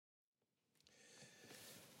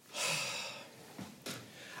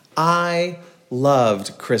I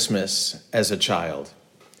loved Christmas as a child.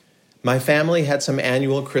 My family had some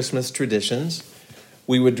annual Christmas traditions.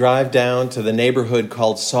 We would drive down to the neighborhood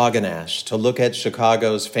called Sauganash to look at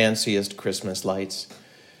Chicago's fanciest Christmas lights.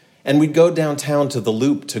 And we'd go downtown to the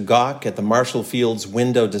Loop to gawk at the Marshall Field's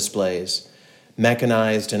window displays,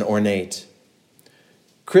 mechanized and ornate.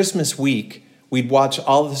 Christmas week, we'd watch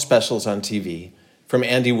all the specials on TV, from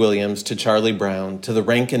Andy Williams to Charlie Brown to the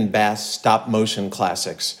Rankin Bass stop-motion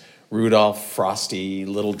classics, Rudolph, Frosty,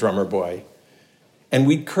 Little Drummer Boy. And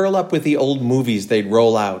we'd curl up with the old movies they'd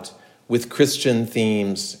roll out with Christian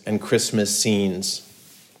themes and Christmas scenes.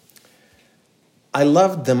 I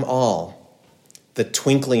loved them all, the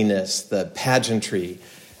twinkliness, the pageantry.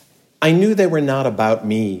 I knew they were not about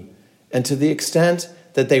me, and to the extent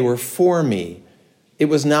that they were for me, it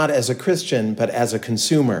was not as a Christian, but as a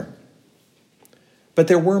consumer. But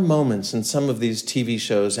there were moments in some of these TV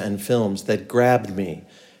shows and films that grabbed me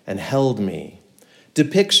and held me.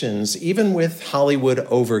 Depictions, even with Hollywood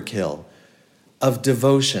overkill, of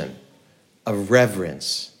devotion, of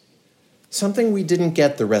reverence. Something we didn't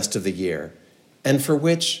get the rest of the year, and for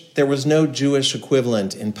which there was no Jewish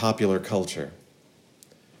equivalent in popular culture.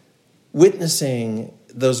 Witnessing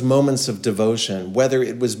those moments of devotion, whether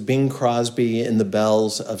it was Bing Crosby in The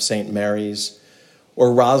Bells of St. Mary's,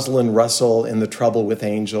 or Rosalind Russell in The Trouble with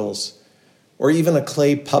Angels, or even a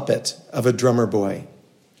clay puppet of a drummer boy.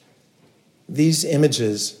 These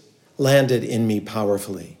images landed in me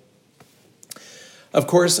powerfully. Of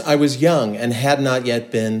course, I was young and had not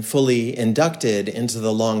yet been fully inducted into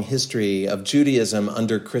the long history of Judaism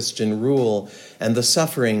under Christian rule and the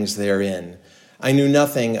sufferings therein. I knew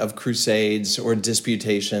nothing of crusades or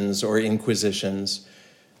disputations or inquisitions.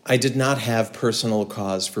 I did not have personal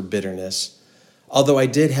cause for bitterness, although I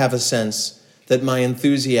did have a sense that my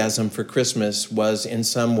enthusiasm for Christmas was in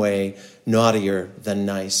some way naughtier than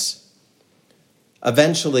nice.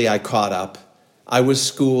 Eventually, I caught up. I was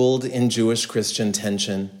schooled in Jewish-Christian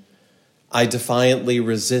tension. I defiantly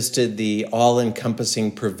resisted the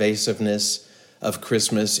all-encompassing pervasiveness of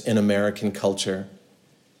Christmas in American culture.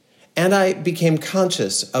 And I became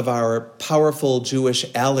conscious of our powerful Jewish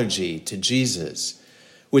allergy to Jesus,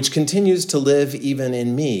 which continues to live even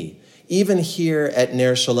in me. Even here at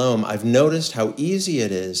Ner Shalom, I've noticed how easy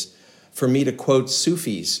it is for me to quote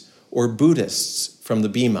Sufis or Buddhists from the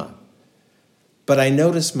Bima. But I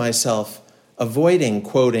notice myself avoiding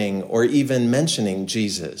quoting or even mentioning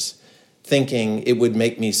Jesus, thinking it would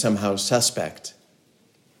make me somehow suspect.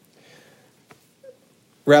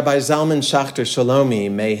 Rabbi Zalman Schachter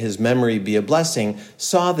Shalomi, may his memory be a blessing,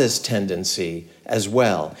 saw this tendency as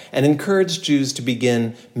well and encouraged Jews to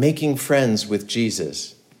begin making friends with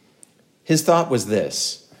Jesus. His thought was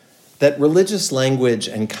this, that religious language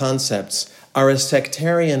and concepts are a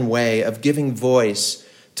sectarian way of giving voice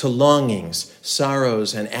to longings,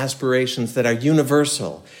 sorrows, and aspirations that are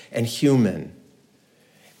universal and human.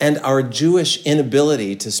 And our Jewish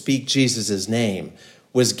inability to speak Jesus' name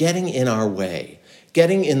was getting in our way,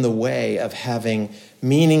 getting in the way of having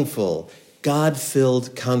meaningful,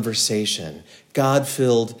 God-filled conversation,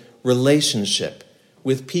 God-filled relationship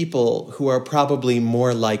with people who are probably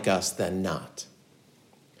more like us than not.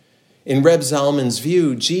 In Reb Zalman's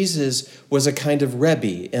view, Jesus was a kind of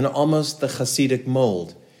Rebbe in almost the Hasidic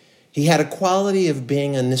mold. He had a quality of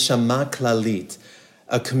being a neshama klalit,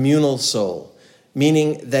 a communal soul,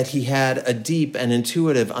 meaning that he had a deep and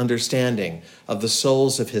intuitive understanding of the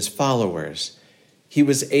souls of his followers. He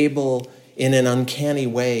was able, in an uncanny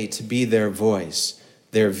way, to be their voice,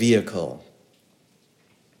 their vehicle.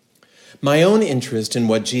 My own interest in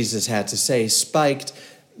what Jesus had to say spiked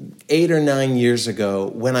 8 or 9 years ago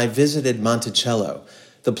when I visited Monticello,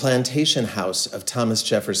 the plantation house of Thomas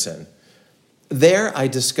Jefferson. There I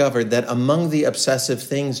discovered that among the obsessive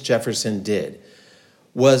things Jefferson did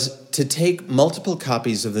was to take multiple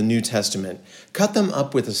copies of the New Testament, cut them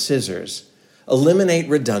up with a scissors, eliminate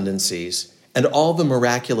redundancies and all the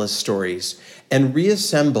miraculous stories, and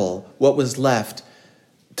reassemble what was left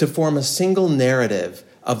to form a single narrative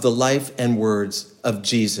of the life and words of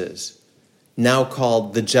Jesus, now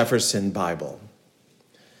called the Jefferson Bible.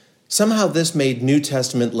 Somehow this made New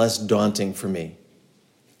Testament less daunting for me.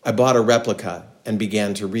 I bought a replica and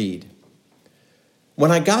began to read.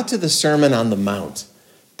 When I got to the Sermon on the Mount,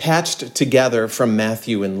 patched together from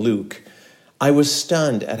Matthew and Luke, I was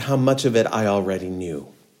stunned at how much of it I already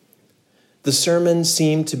knew. The sermon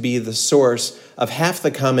seemed to be the source of half the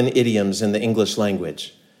common idioms in the English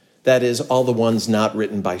language. That is, all the ones not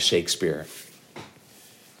written by Shakespeare.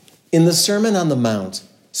 In the Sermon on the Mount,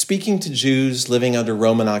 speaking to Jews living under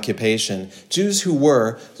Roman occupation, Jews who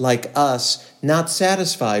were, like us, not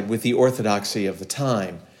satisfied with the orthodoxy of the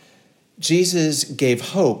time, Jesus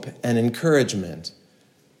gave hope and encouragement.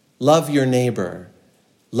 Love your neighbor,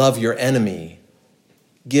 love your enemy,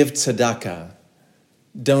 give tzedakah,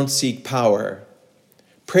 don't seek power,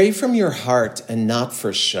 pray from your heart and not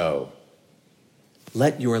for show.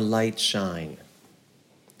 Let your light shine.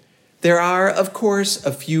 There are, of course,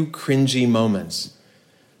 a few cringy moments,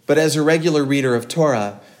 but as a regular reader of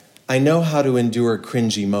Torah, I know how to endure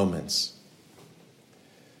cringy moments.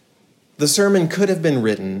 The sermon could have been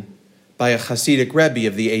written by a Hasidic Rebbe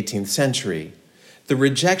of the 18th century. The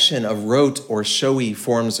rejection of rote or showy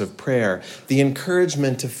forms of prayer, the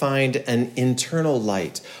encouragement to find an internal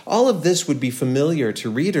light, all of this would be familiar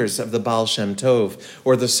to readers of the Baal Shem Tov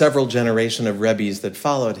or the several generation of Rebbes that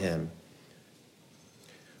followed him.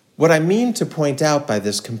 What I mean to point out by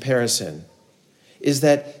this comparison is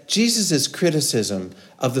that Jesus' criticism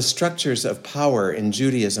of the structures of power in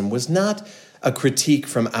Judaism was not a critique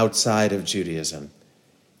from outside of Judaism.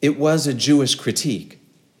 It was a Jewish critique.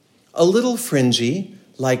 A little fringy,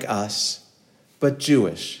 like us, but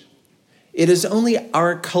Jewish. It is only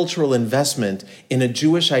our cultural investment in a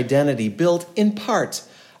Jewish identity built in part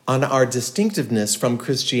on our distinctiveness from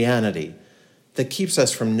Christianity that keeps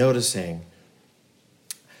us from noticing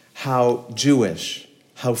how Jewish,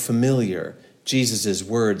 how familiar Jesus'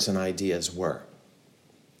 words and ideas were.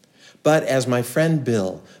 But as my friend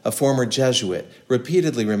Bill, a former Jesuit,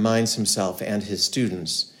 repeatedly reminds himself and his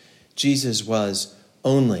students, Jesus was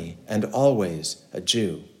only and always a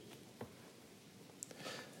Jew.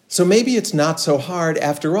 So maybe it's not so hard,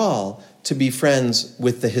 after all, to be friends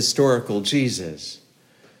with the historical Jesus.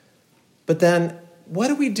 But then, what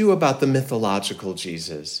do we do about the mythological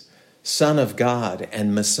Jesus, Son of God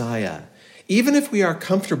and Messiah? Even if we are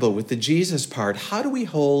comfortable with the Jesus part, how do we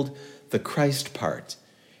hold the Christ part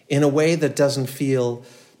in a way that doesn't feel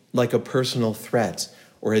like a personal threat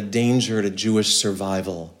or a danger to Jewish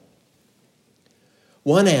survival?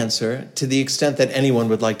 One answer, to the extent that anyone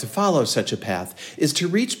would like to follow such a path, is to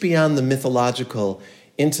reach beyond the mythological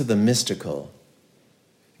into the mystical.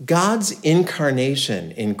 God's incarnation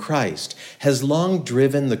in Christ has long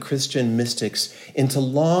driven the Christian mystics into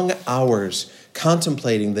long hours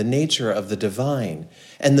contemplating the nature of the divine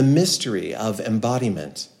and the mystery of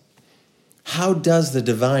embodiment. How does the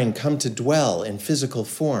divine come to dwell in physical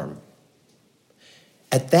form?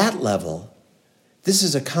 At that level, this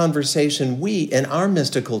is a conversation we, in our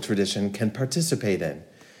mystical tradition, can participate in.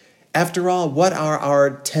 After all, what are our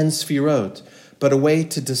 10 sfirot but a way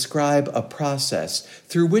to describe a process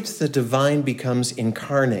through which the divine becomes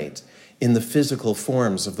incarnate in the physical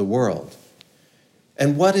forms of the world?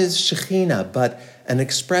 And what is Shekhinah but an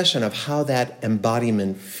expression of how that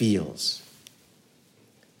embodiment feels?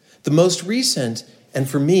 The most recent, and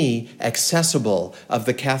for me, accessible of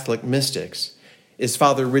the Catholic mystics is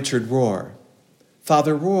Father Richard Rohr.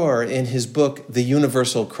 Father Rohr, in his book, The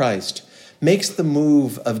Universal Christ, makes the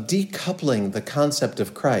move of decoupling the concept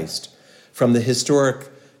of Christ from the historic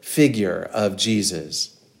figure of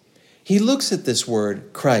Jesus. He looks at this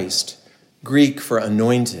word, Christ, Greek for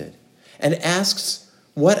anointed, and asks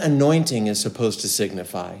what anointing is supposed to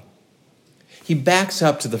signify. He backs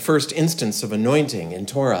up to the first instance of anointing in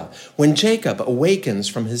Torah, when Jacob awakens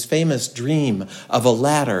from his famous dream of a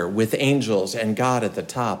ladder with angels and God at the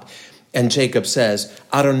top. And Jacob says,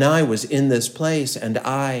 Adonai was in this place, and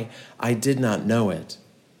I did not know it.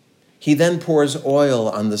 He then pours oil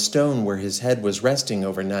on the stone where his head was resting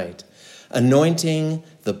overnight, anointing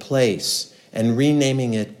the place and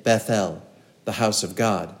renaming it Bethel, the house of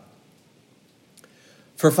God.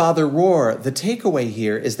 For Father Rohr, the takeaway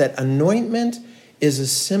here is that anointment is a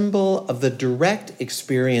symbol of the direct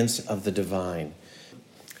experience of the divine.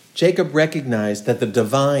 Jacob recognized that the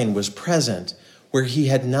divine was present where he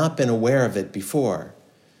had not been aware of it before.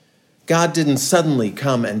 God didn't suddenly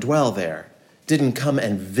come and dwell there, didn't come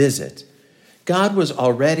and visit. God was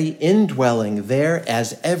already indwelling there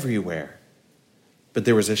as everywhere. But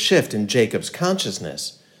there was a shift in Jacob's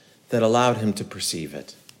consciousness that allowed him to perceive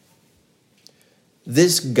it.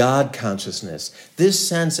 This God consciousness, this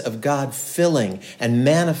sense of God filling and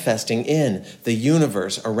manifesting in the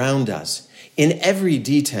universe around us, in every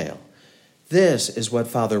detail, this is what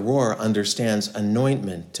Father Rohr understands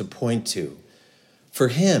anointment to point to. For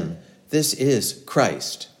him, this is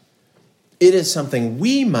Christ. It is something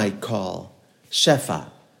we might call Shefa,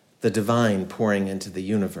 the divine pouring into the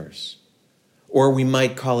universe. Or we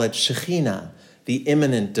might call it Shekhinah, the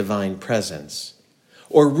immanent divine presence.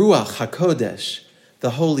 Or Ruach HaKodesh,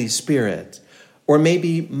 the Holy Spirit. Or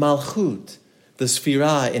maybe Malchut, the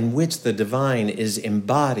Sphirah in which the divine is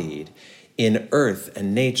embodied in earth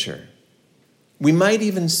and nature. We might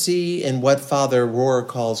even see in what Father Rohr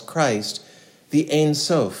calls Christ the Ein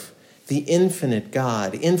Sof, the infinite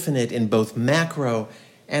God, infinite in both macro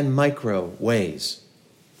and micro ways.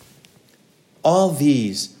 All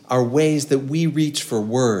these are ways that we reach for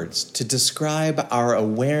words to describe our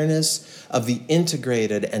awareness of the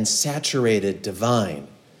integrated and saturated divine,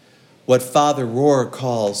 what Father Rohr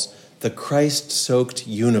calls the Christ-soaked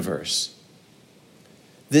universe.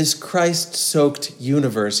 This Christ-soaked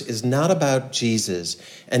universe is not about Jesus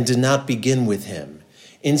and did not begin with him.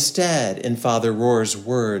 Instead, in Father Rohr's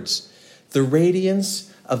words, the radiance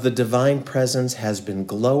of the divine presence has been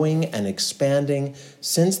glowing and expanding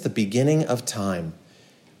since the beginning of time,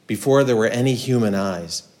 before there were any human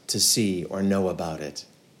eyes to see or know about it.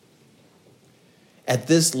 At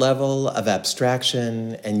this level of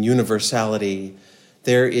abstraction and universality,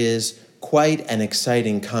 there is quite an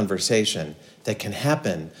exciting conversation that can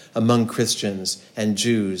happen among Christians and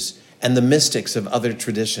Jews and the mystics of other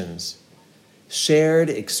traditions. Shared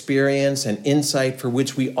experience and insight for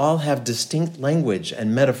which we all have distinct language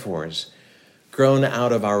and metaphors grown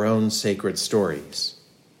out of our own sacred stories.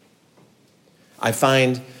 I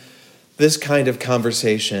find this kind of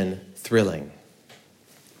conversation thrilling.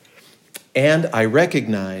 And I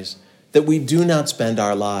recognize that we do not spend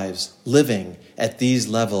our lives living at these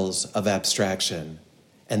levels of abstraction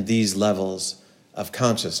and these levels of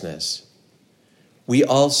consciousness. We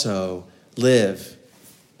also live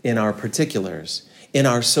in our particulars, in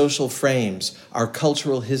our social frames, our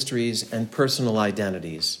cultural histories, and personal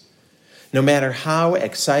identities. No matter how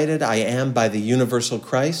excited I am by the universal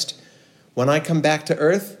Christ, when I come back to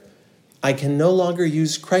earth, I can no longer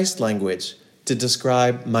use Christ language to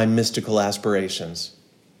describe my mystical aspirations.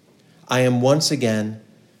 I am once again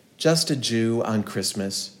just a Jew on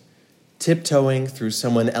Christmas, tiptoeing through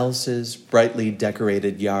someone else's brightly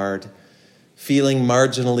decorated yard, feeling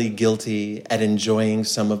marginally guilty at enjoying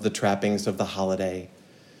some of the trappings of the holiday,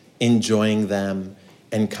 enjoying them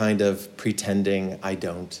and kind of pretending I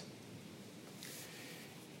don't.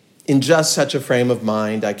 In just such a frame of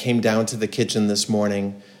mind, I came down to the kitchen this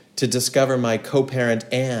morning to discover my co-parent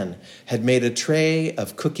Anne had made a tray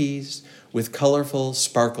of cookies with colorful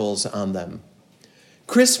sparkles on them.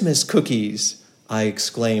 "Christmas cookies!" I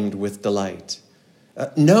exclaimed with delight.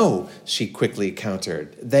 "No," she quickly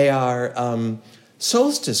countered. "They are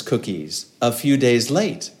solstice cookies, a few days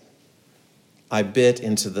late." I bit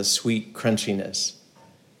into the sweet crunchiness.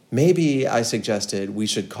 "Maybe," I suggested, "we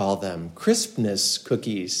should call them crispness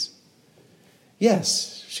cookies."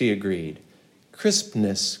 "Yes," she agreed,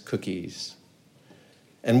 "crispness cookies."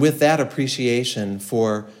 And with that appreciation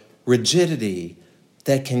for rigidity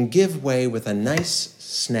that can give way with a nice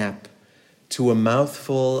snap to a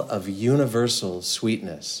mouthful of universal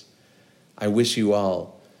sweetness, I wish you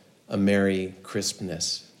all a Merry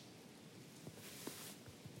Crispness.